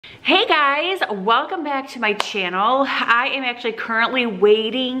Hey guys, welcome back to my channel. I am actually currently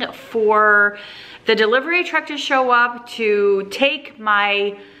waiting for the delivery truck to show up to take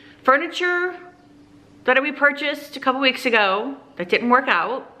my furniture that we purchased a couple weeks ago that didn't work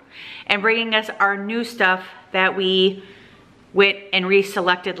out and bringing us our new stuff that we went and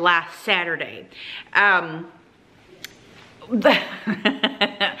reselected last Saturday.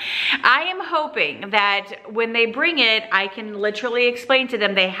 I am hoping that when they bring it, I can literally explain to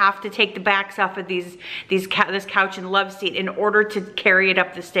them they have to take the backs off of this couch and love seat in order to carry it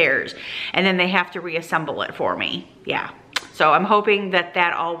up the stairs. And then they have to reassemble it for me. Yeah. So I'm hoping that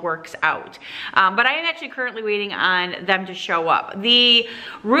that all works out. But I am actually currently waiting on them to show up. The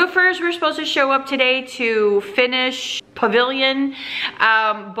roofers were supposed to show up today to finish pavilion,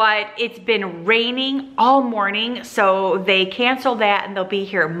 but it's been raining all morning, so they canceled that and they'll be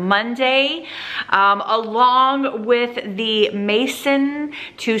here Monday, along with the mason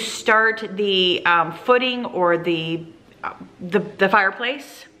to start the footing or the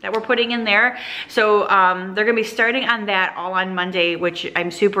fireplace that we're putting in there. So they're gonna be starting on that all on Monday, which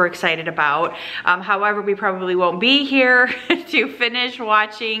I'm super excited about. However, we probably won't be here to finish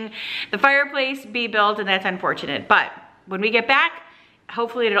watching the fireplace be built, and that's unfortunate. But when we get back,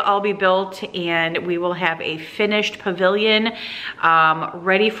 hopefully it'll all be built and we will have a finished pavilion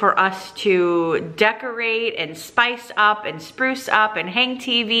ready for us to decorate and spice up and spruce up and hang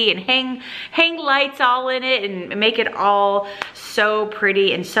TV and hang lights all in it and make it all so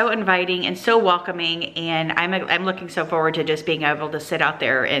pretty and so inviting and so welcoming. And I'm looking so forward to just being able to sit out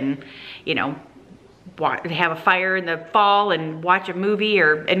there and, you know, have a fire in the fall and watch a movie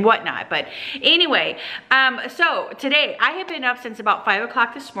and whatnot. But anyway, so today I have been up since about 5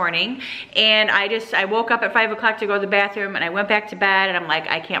 o'clock this morning, and I woke up at 5 o'clock to go to the bathroom, and I went back to bed, and I'm like,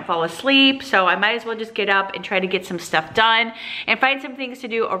 I can't fall asleep, so I might as well just get up and try to get some stuff done and find some things to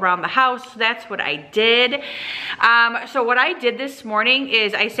do around the house. So that's what I did. So what I did this morning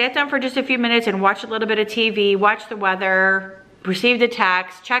is I sat down for just a few minutes and watched a little bit of TV, watched the weather, received a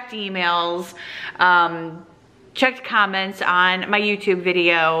text, checked emails, checked comments on my YouTube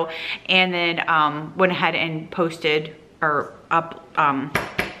video, and then went ahead and posted or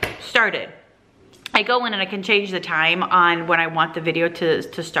started. I go in and I can change the time on when I want the video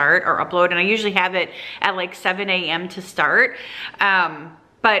to start or upload, and I usually have it at like 7 a.m. to start.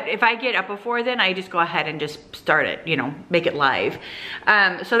 But if I get up before then, I just go ahead and just start it, you know, make it live.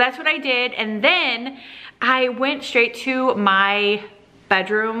 So that's what I did. And then I went straight to my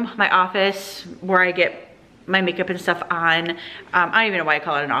bedroom, my office, where I get my makeup and stuff on. I don't even know why I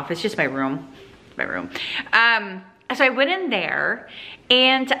call it an office, just my room, so I went in there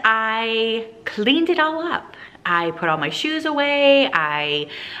and I cleaned it all up. I put all my shoes away. I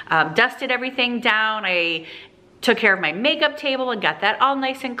dusted everything down. I took care of my makeup table and got that all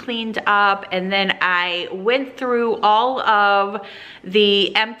nice and cleaned up. And then I went through all of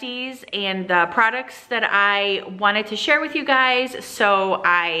the empties and the products that I wanted to share with you guys. So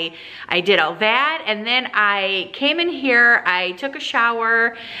I did all that. And then I came in here, I took a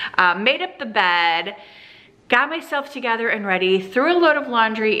shower, made up the bed, got myself together and ready, threw a load of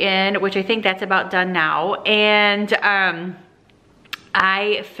laundry in, which I think that's about done now. And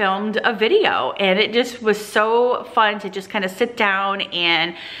I filmed a video, and it just was so fun to just kind of sit down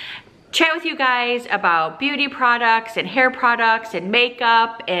and chat with you guys about beauty products and hair products and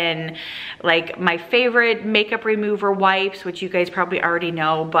makeup and like my favorite makeup remover wipes, which you guys probably already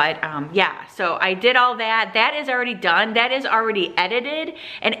know. But yeah, so I did all that. That is already done. That is already edited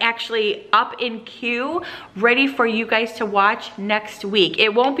and actually up in queue, ready for you guys to watch next week.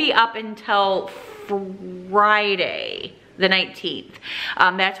 It won't be up until Friday the 19th.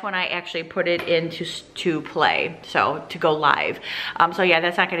 That's when I actually put it to play, so to go live. So yeah,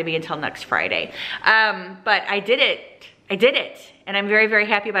 that's not gonna be until next Friday. But I did it. And I'm very, very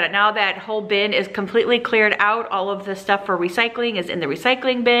happy about it. Now that whole bin is completely cleared out, all of the stuff for recycling is in the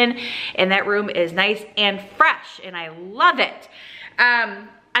recycling bin, and that room is nice and fresh, and I love it.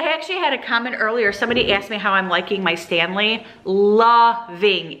 I actually had a comment earlier. Somebody asked me how I'm liking my Stanley.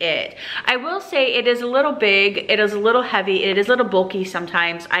 Loving it. I will say it is a little big. It is a little heavy. It is a little bulky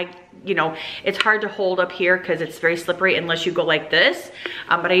sometimes. You know, it's hard to hold up here because it's very slippery unless you go like this.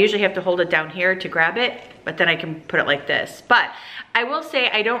 But I usually have to hold it down here to grab it, but then I can put it like this. But I will say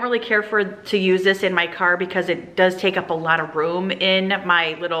I don't really care to use this in my car because it does take up a lot of room in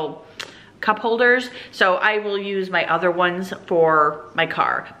my little cup holders, so I will use my other ones for my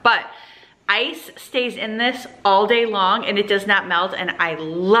car. But ice stays in this all day long and it does not melt, and I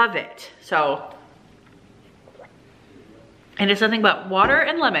love it. So, and it's nothing but water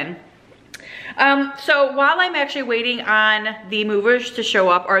and lemon. So while I'm actually waiting on the movers to show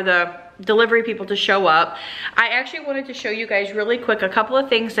up, or the delivery people to show up, I actually wanted to show you guys really quick a couple of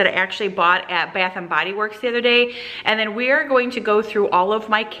things that I actually bought at Bath and Body Works the other day. And then we are going to go through all of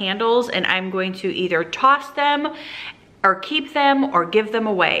my candles, and I'm going to either toss them or keep them or give them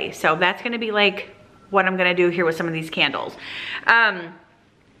away. So that's gonna be like what I'm gonna do here with some of these candles.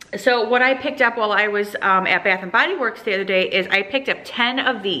 So what I picked up while I was at Bath and Body Works the other day is I picked up 10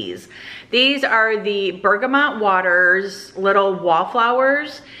 of these. These are the Bergamot Waters little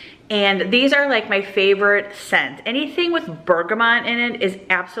wallflowers, and these are like my favorite scent. Anything with bergamot in it is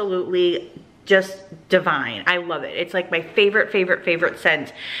absolutely just divine. I love it. It's like my favorite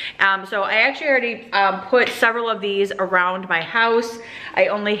scent. So I actually already put several of these around my house. I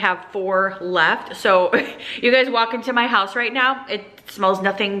only have 4 left. So you guys walk into my house right now, it smells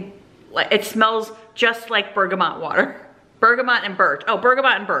nothing, it smells just like bergamot water. Bergamot and birch. Oh,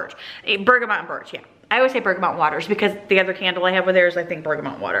 bergamot and birch. Bergamot and birch, yeah. I always say bergamot waters because the other candle I have with theirs, I think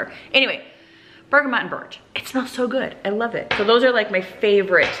bergamot water. Anyway, bergamot and birch. It smells so good. I love it. So those are like my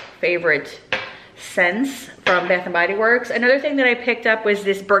favorite scents from Bath and Body Works. Another thing that I picked up was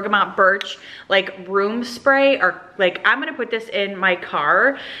this bergamot birch like room spray, or like I'm gonna put this in my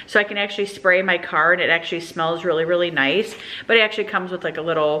car so I can actually spray my car and it actually smells really nice. But it actually comes with like a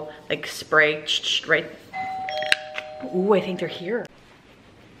little like spray right. Ooh, I think they're here.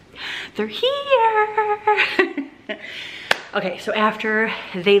 They're here. Okay, so after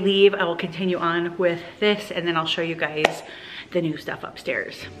they leave, I will continue on with this, and then I'll show you guys the new stuff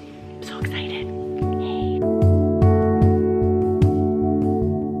upstairs. I'm so excited.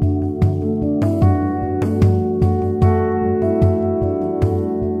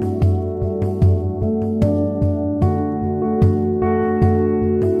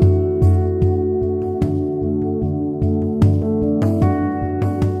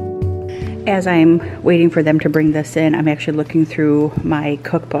 As I'm waiting for them to bring this in, I'm actually looking through my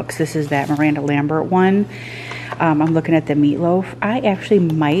cookbooks. This is that Miranda Lambert one. I'm looking at the meatloaf. I actually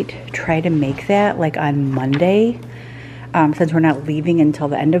might try to make that like on Monday, since we're not leaving until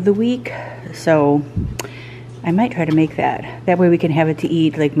the end of the week. So I might try to make that. That way we can have it to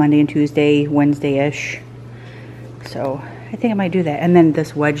eat like Monday and Tuesday, Wednesday-ish. So I think I might do that. And then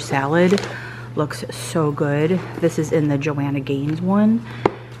this wedge salad looks so good. This is in the Joanna Gaines one.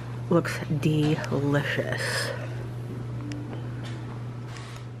 Looks delicious.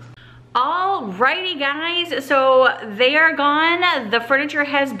 Alrighty guys, so they are gone. The furniture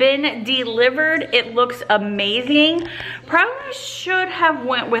has been delivered. It looks amazing. Probably should have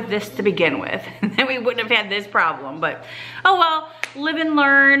went with this to begin with. Then we wouldn't have had this problem, but oh well, live and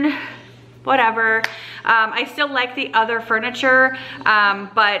learn. Whatever. I still like the other furniture,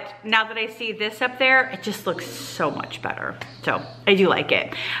 but now that I see this up there, it just looks so much better. So I do like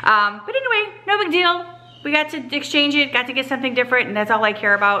it. But anyway, no big deal. We got to exchange it, got to get something different, and that's all I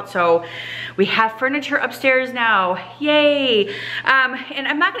care about. So we have furniture upstairs now. Yay. And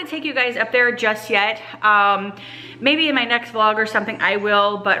I'm not gonna take you guys up there just yet. Maybe in my next vlog or something I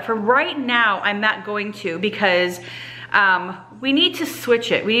will, but for right now, I'm not going to, because we need to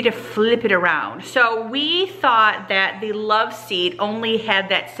switch it. We need to flip it around. So we thought that the love seat only had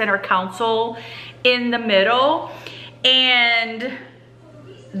that center console in the middle, and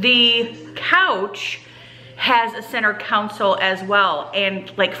the couch has a center console as well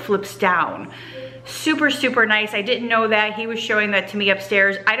and like flips down. Super nice. I didn't know that. He was showing that to me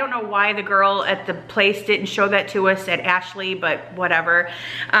upstairs. I don't know why the girl at the place didn't show that to us at Ashley, but whatever.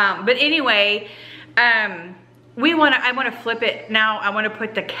 But anyway, I want to flip it now. I want to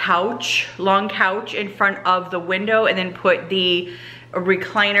put the couch, long couch, in front of the window, and then put the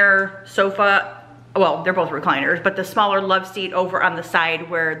recliner sofa. Well, they're both recliners, but the smaller love seat over on the side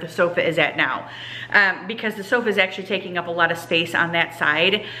where the sofa is at now. Because the sofa is actually taking up a lot of space on that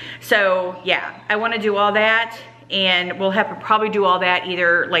side. So yeah, I want to do all that, and we'll have to probably do all that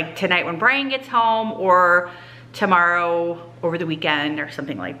either like tonight when Brian gets home, or tomorrow over the weekend or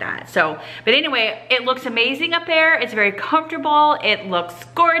something like that. So, but anyway, it looks amazing up there. It's very comfortable. It looks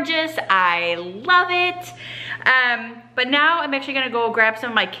gorgeous. I love it. But now I'm actually gonna go grab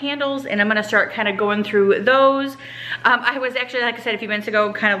some of my candles, and I'm gonna start kind of going through those. I was actually, like I said a few minutes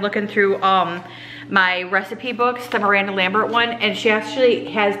ago, kind of looking through my recipe books, the Miranda Lambert one, and she actually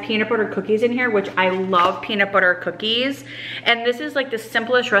has peanut butter cookies in here, which I love peanut butter cookies. And this is like the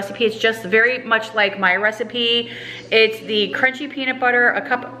simplest recipe. It's just very much like my recipe. It's the crunchy peanut butter,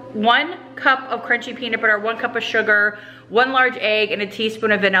 1 cup of crunchy peanut butter, 1 cup of sugar, 1 large egg, and a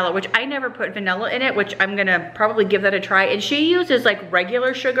teaspoon of vanilla, which I never put vanilla in it, which I'm gonna probably give that a try. And she uses like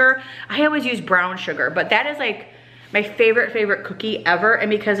regular sugar. I always use brown sugar, but that is like my favorite cookie ever. And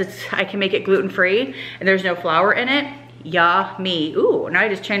because I can make it gluten-free and there's no flour in it, yummy. Ooh, now I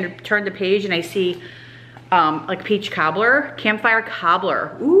just turn the page and I see like peach cobbler, campfire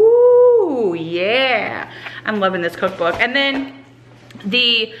cobbler. Ooh, yeah. I'm loving this cookbook. And then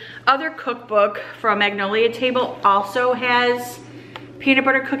the other cookbook from Magnolia Table also has peanut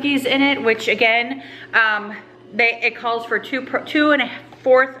butter cookies in it, which again, it calls for 2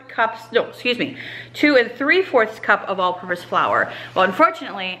 3/4 cup of all-purpose flour. Well,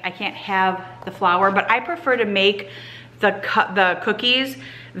 unfortunately, I can't have the flour, but I prefer to make the cookies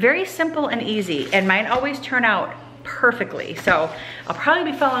very simple and easy, and mine always turn out perfectly. So I'll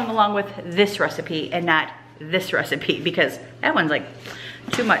probably be following along with this recipe and not this recipe, because that one's like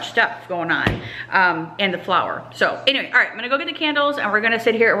too much stuff going on, and the flour. So anyway, all right, I'm gonna go get the candles and we're gonna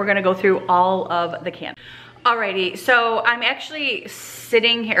sit here and we're gonna go through all of the candles. Alrighty, so I'm actually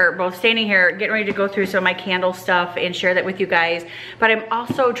standing here, getting ready to go through some of my candle stuff and share that with you guys. But I'm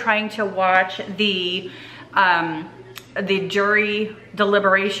also trying to watch the jury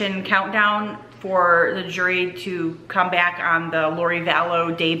deliberation countdown for the jury to come back on the Lori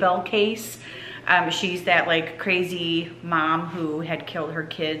Vallow Daybell case. She's that like crazy mom who had killed her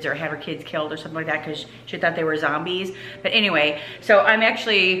kids or had her kids killed or something like that because she thought they were zombies. But anyway, so I'm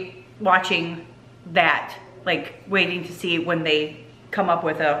actually watching that, like waiting to see when they come up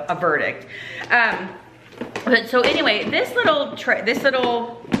with a verdict. But so anyway, this little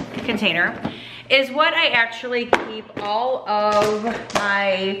container is what I actually keep all of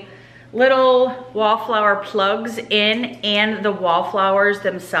my little wallflower plugs in and the wallflowers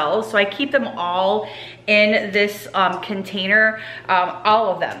themselves. So I keep them all in this container,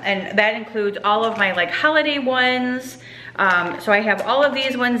 all of them. And that includes all of my like holiday ones. So I have all of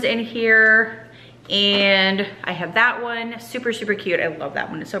these ones in here. And I have that one, super cute. I love that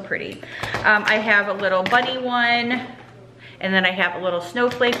one, it's so pretty. I have a little bunny one, and then I have a little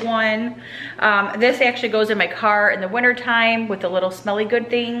snowflake one. This actually goes in my car in the wintertime with the little smelly good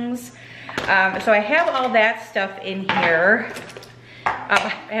things. So I have all that stuff in here.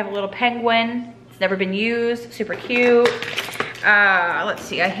 I have a little penguin, it's never been used, super cute. Let's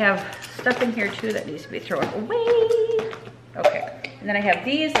see, I have stuff in here too that needs to be thrown away. Okay, and then I have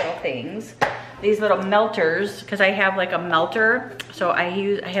these little things. These little melters, because I have like a melter. So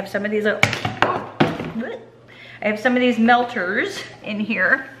I have some of these little, I have some of these melters in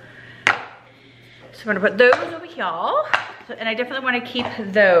here. So I'm gonna put those over here. And I definitely wanna keep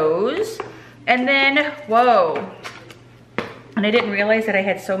those. And then, whoa. And I didn't realize that I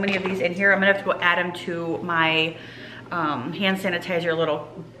had so many of these in here. I'm gonna have to go add them to my hand sanitizer little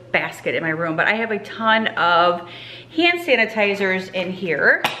basket in my room. But I have a ton of hand sanitizers in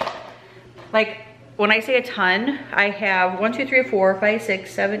here. Like, when I say a ton, I have 1, 2, 3, 4, 5,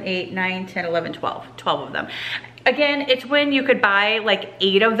 6, 7, 8, 9, 10, 11, 12. 12 of them. Again, it's when you could buy like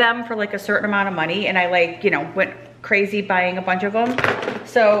 8 of them for like a certain amount of money, and I like, you know, went crazy buying a bunch of them.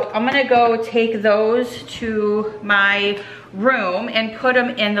 So I'm gonna go take those to my room and put them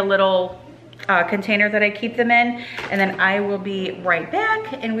in the little container that I keep them in, and then I will be right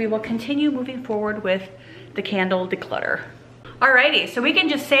back and we will continue moving forward with the candle declutter. Alrighty, so we can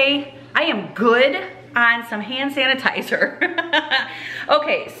just say I am good on some hand sanitizer.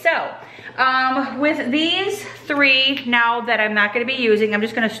 Okay, so with these 3 now that I'm not gonna be using, I'm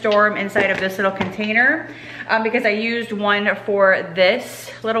just gonna store them inside of this little container because I used one for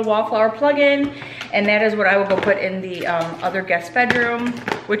this little wallflower plug-in, and that is what I will go put in the other guest bedroom,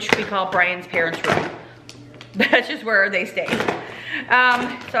 which we call Brian's parents' room. That's just where they stay.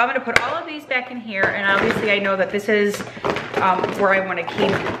 So I'm gonna put all of these back in here, and obviously I know that this is where I wanna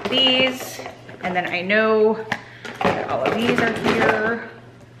keep these, and then I know that all of these are here.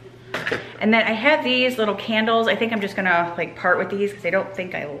 And then I have these little candles. I think I'm just gonna like part with these because I don't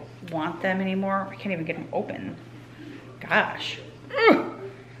think I want them anymore. I can't even get them open. Gosh.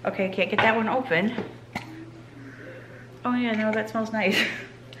 Okay, I can't get that one open. Oh yeah, no, that smells nice.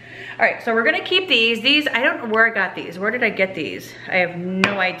 All right, so we're gonna keep these. These, I don't know where I got these. Where did I get these? I have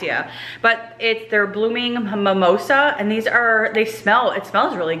no idea. But they're blooming mimosa, and these are, it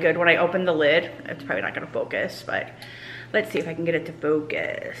smells really good when I open the lid. It's probably not gonna focus, but let's see if I can get it to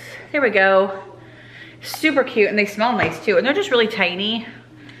focus. There we go. Super cute, and they smell nice too. And they're just really tiny.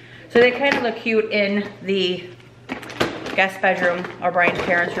 So they kind of look cute in the guest bedroom or Brian's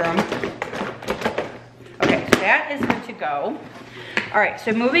parents' room. Okay, so that is good to go. All right,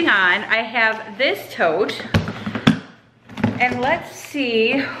 so moving on, I have this tote, and let's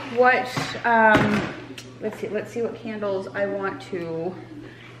see what let's see what candles I want to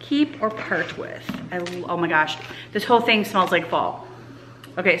keep or part with. Oh my gosh, this whole thing smells like fall.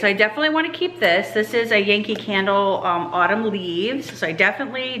 Okay, so I definitely want to keep this. This is a Yankee Candle Autumn Leaves. So I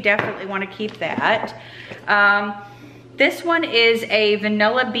definitely want to keep that. This one is a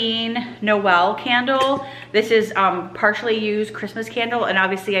Vanilla Bean Noel candle. This is partially used Christmas candle, and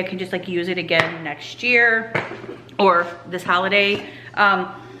obviously I can just like use it again next year or this holiday.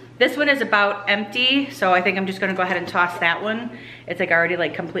 This one is about empty, so I think I'm just gonna go ahead and toss that one. It's like already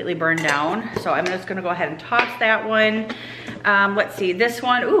like completely burned down. So I'm just gonna go ahead and toss that one. Let's see, this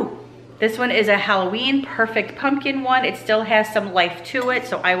one, ooh, this one is a Halloween Perfect Pumpkin one. It still has some life to it,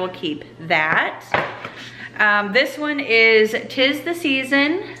 so I will keep that. This one is 'Tis the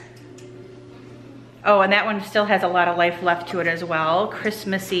Season. Oh, and that one still has a lot of life left to it as well,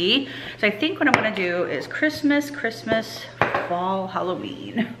 Christmassy. So I think what I'm gonna do is Christmas, fall,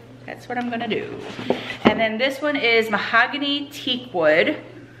 Halloween. That's what I'm gonna do. And then this one is Mahogany Teakwood.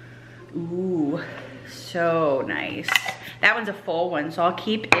 Ooh, so nice. That one's a full one, so I'll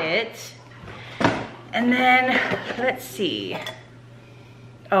keep it. And then, let's see.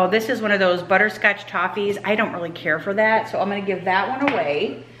 Oh, this is one of those butterscotch toffees. I don't really care for that, so I'm gonna give that one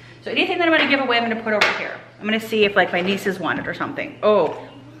away. So anything that I'm gonna give away, I'm gonna put over here. I'm gonna see if like my nieces want it or something. Oh,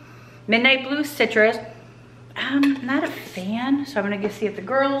 Midnight Blue Citrus. I'm not a fan, so I'm gonna see if the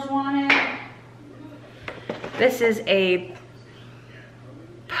girls want it. This is a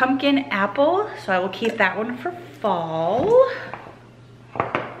Pumpkin Apple, so I will keep that one for fall.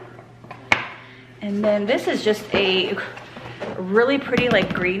 And then this is just a really pretty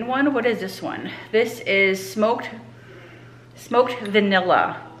like green one. What is this one? This is smoked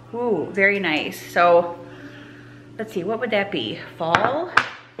vanilla. Ooh, very nice. So let's see, what would that be? Fall.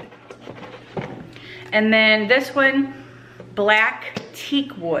 And then this one, Black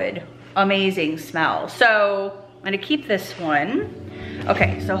Teakwood. Amazing smell. So I'm gonna keep this one.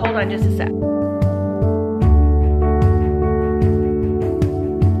 Okay, so hold on just a sec.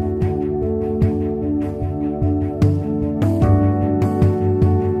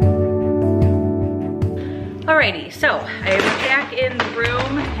 Alrighty, so I was back in the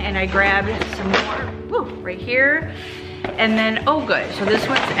room and I grabbed some more, right here. And then, oh good, so this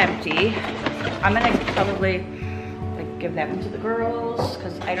one's empty. I'm gonna probably like give that one to the girls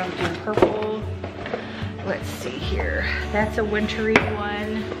because I don't do purple. Let's see here. That's a wintry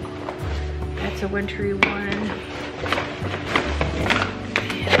one. That's a wintry one.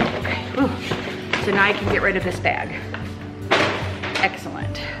 Okay, whew. So now I can get rid of this bag.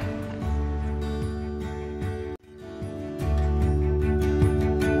 Excellent.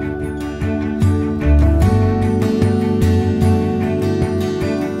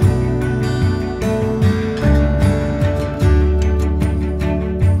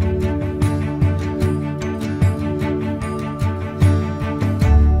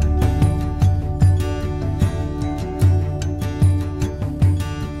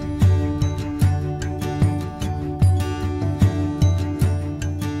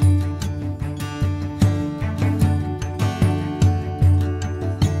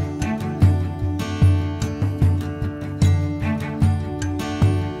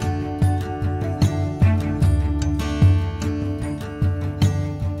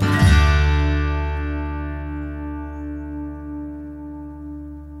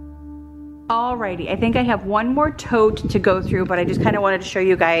 Alrighty, I think I have one more tote to go through, but I just kind of wanted to show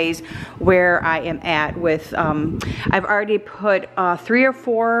you guys where I am at with, I've already put 3 or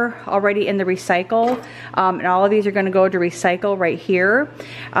 4 already in the recycle, and all of these are gonna go to recycle right here.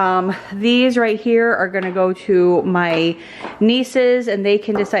 These right here are gonna go to my nieces and they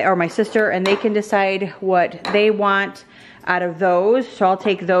can decide, or my sister, and they can decide what they want out of those. So I'll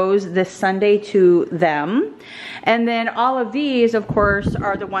take those this Sunday to them. And then all of these, of course,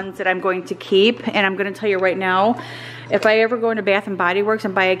 are the ones that I'm going to keep. And I'm going to tell you right now, if I ever go into Bath and Body Works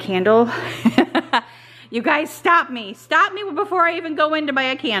and buy a candle, you guys stop me before I even go in to buy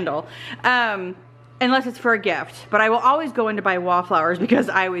a candle. Unless it's for a gift, but I will always go in to buy wallflowers because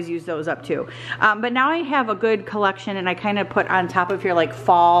I always use those up too. But now I have a good collection and I kind of put on top of here like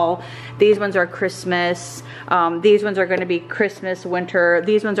fall. These ones are Christmas. These ones are going to be Christmas, winter.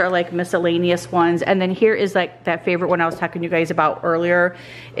 These ones are like miscellaneous ones. And then here is like that favorite one I was talking to you guys about earlier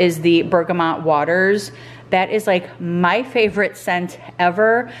is the Bergamot Waters. That is like my favorite scent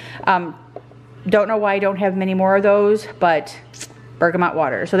ever. Don't know why I don't have many more of those, but Bergamot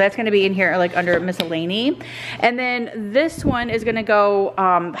Water. So that's going to be in here like under miscellany. And then this one is going to go,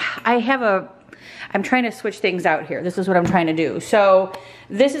 I have I'm trying to switch things out here. This is what I'm trying to do. So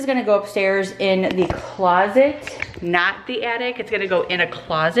this is gonna go upstairs in the closet, not the attic. It's gonna go in a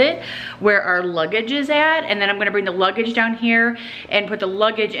closet where our luggage is at. And then I'm gonna bring the luggage down here and put the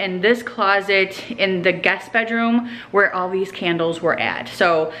luggage in this closet in the guest bedroom where all these candles were at.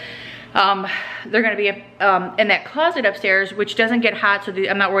 So they're gonna be in that closet upstairs, which doesn't get hot, so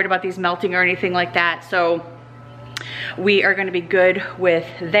I'm not worried about these melting or anything like that. So we are gonna be good with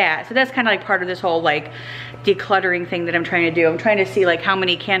that. So that's kind of like part of this whole like decluttering thing that I'm trying to do. I'm trying to see like how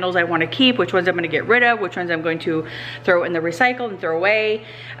many candles I want to keep, which ones I'm going to get rid of, which ones I'm going to throw in the recycle and throw away.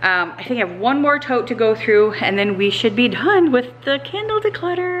 I think I have one more tote to go through and then we should be done with the candle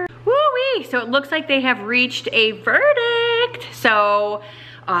declutter. Woo-wee! So it looks like they have reached a verdict. So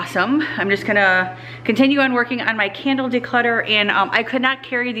awesome. I'm just gonna continue on working on my candle declutter, and I could not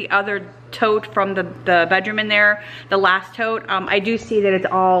carry the other tote from the bedroom in there, the last tote. I do see that it's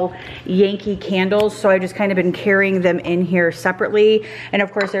all Yankee candles, so I've just kind of been carrying them in here separately. And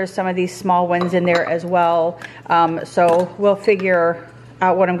of course there's some of these small ones in there as well. So we'll figure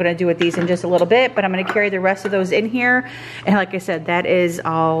out what I'm gonna do with these in just a little bit, but I'm gonna carry the rest of those in here. And like I said, that is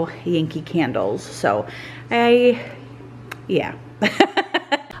all Yankee candles. So yeah.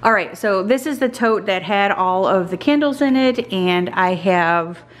 All right, so this is the tote that had all of the candles in it, and I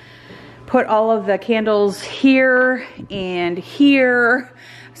have put all of the candles here and here.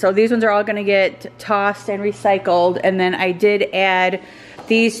 So these ones are all gonna get tossed and recycled, and then I did add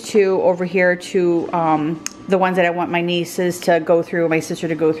these two over here to the ones that I want my nieces to go through, my sister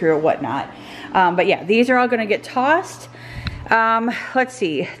to go through or whatnot. But yeah, these are all gonna get tossed. Let's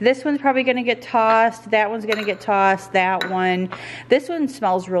see, this one's probably gonna get tossed, that one's gonna get tossed, that one. This one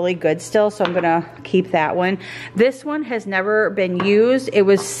smells really good still, so I'm gonna keep that one. This one has never been used.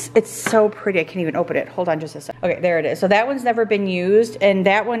 It's so pretty, I can't even open it. Hold on just a second. Okay, there it is. So that one's never been used, and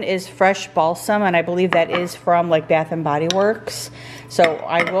that one is fresh balsam, and I believe that is from like Bath and Body Works. So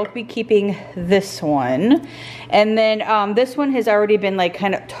I will be keeping this one. And then this one has already been like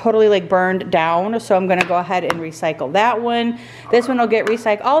kind of totally like burned down. So I'm gonna go ahead and recycle that one. This one will get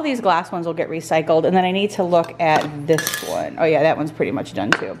recycled. All these glass ones will get recycled. And then I need to look at this one. Oh yeah, that one's pretty much done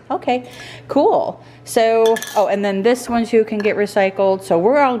too. Okay, cool. So, oh, and then this one too can get recycled. So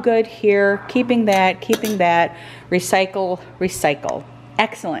we're all good here. Keeping that, recycle, recycle.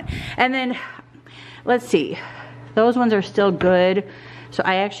 Excellent. And then let's see. Those ones are still good. So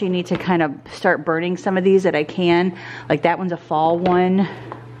I actually need to kind of start burning some of these that I can. Like that one's a fall one.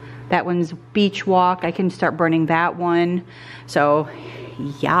 That one's beach walk. I can start burning that one. So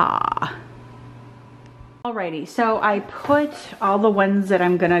yeah. Alrighty, so I put all the ones that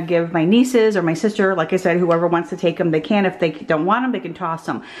I'm gonna give my nieces or my sister. Like I said, whoever wants to take them, they can. If they don't want them, they can toss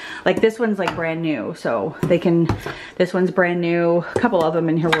them. Like this one's like brand new, so they can, this one's brand new. A couple of them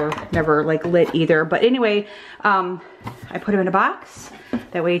in here were never like lit either. But anyway, I put them in a box.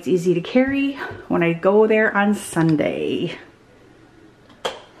 That way it's easy to carry when I go there on Sunday.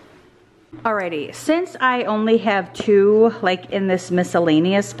 Alrighty, since I only have two like in this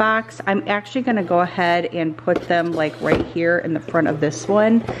miscellaneous box, I'm actually gonna go ahead and put them like right here in the front of this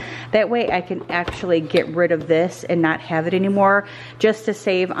one. That way I can actually get rid of this and not have it anymore, just to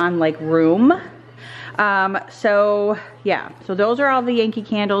save on like room. So yeah, so those are all the Yankee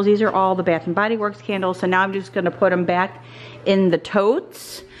candles. These are all the Bath and Body Works candles. So now I'm just gonna put them back in the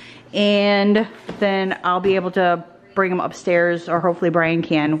totes, and then I'll be able to bring them upstairs, or hopefully Brian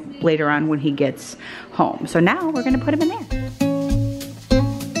can later on when he gets home. So now we're gonna put them in there.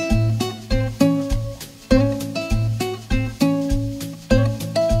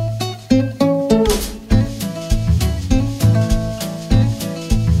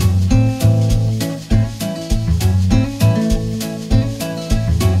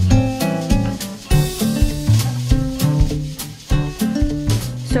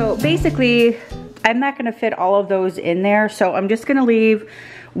 So basically, I'm not gonna fit all of those in there, so I'm just gonna leave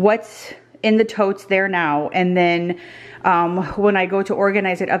what's in the totes there now, and then when I go to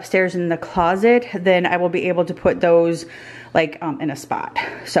organize it upstairs in the closet, then I will be able to put those like in a spot.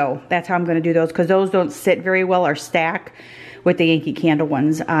 So that's how I'm gonna do those, because those don't sit very well or stack with the Yankee Candle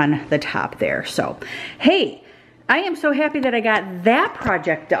ones on the top there. So, hey, I am so happy that I got that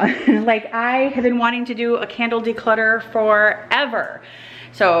project done. Like, I have been wanting to do a candle declutter forever.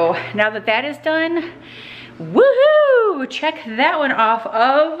 So now that that is done, woohoo! Check that one off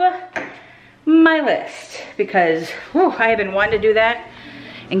of my list, because whew, I have been wanting to do that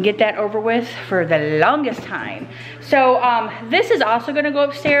and get that over with for the longest time. So this is also gonna go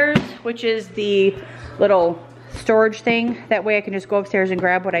upstairs, which is the little storage thing. That way I can just go upstairs and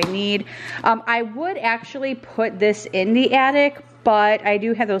grab what I need. I would actually put this in the attic, but I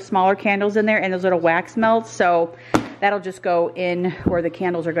do have those smaller candles in there and those little wax melts, so that'll just go in where the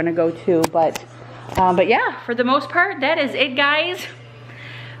candles are gonna go to. But yeah, for the most part, that is it, guys.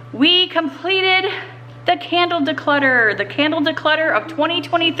 We completed the candle declutter of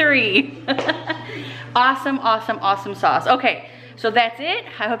 2023. Awesome, awesome, awesome sauce. Okay, so that's it.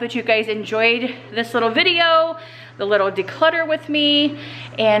 I hope that you guys enjoyed this little video, the little declutter with me,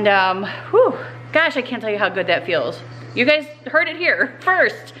 and whew, gosh, I can't tell you how good that feels. You guys heard it here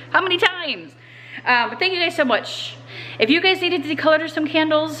first. How many times? But thank you guys so much. If you guys needed to declutter some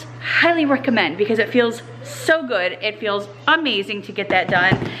candles, highly recommend, because it feels so good. It feels amazing to get that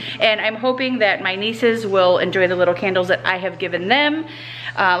done. And I'm hoping that my nieces will enjoy the little candles that I have given them.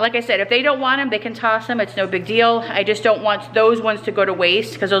 Like I said, if they don't want them, they can toss them. It's no big deal. I just don't want those ones to go to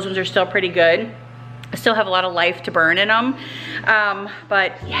waste, because those ones are still pretty good. I still have a lot of life to burn in them.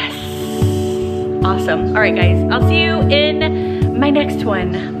 But yes, awesome. All right, guys, I'll see you in my next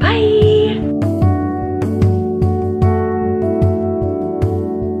one. Bye.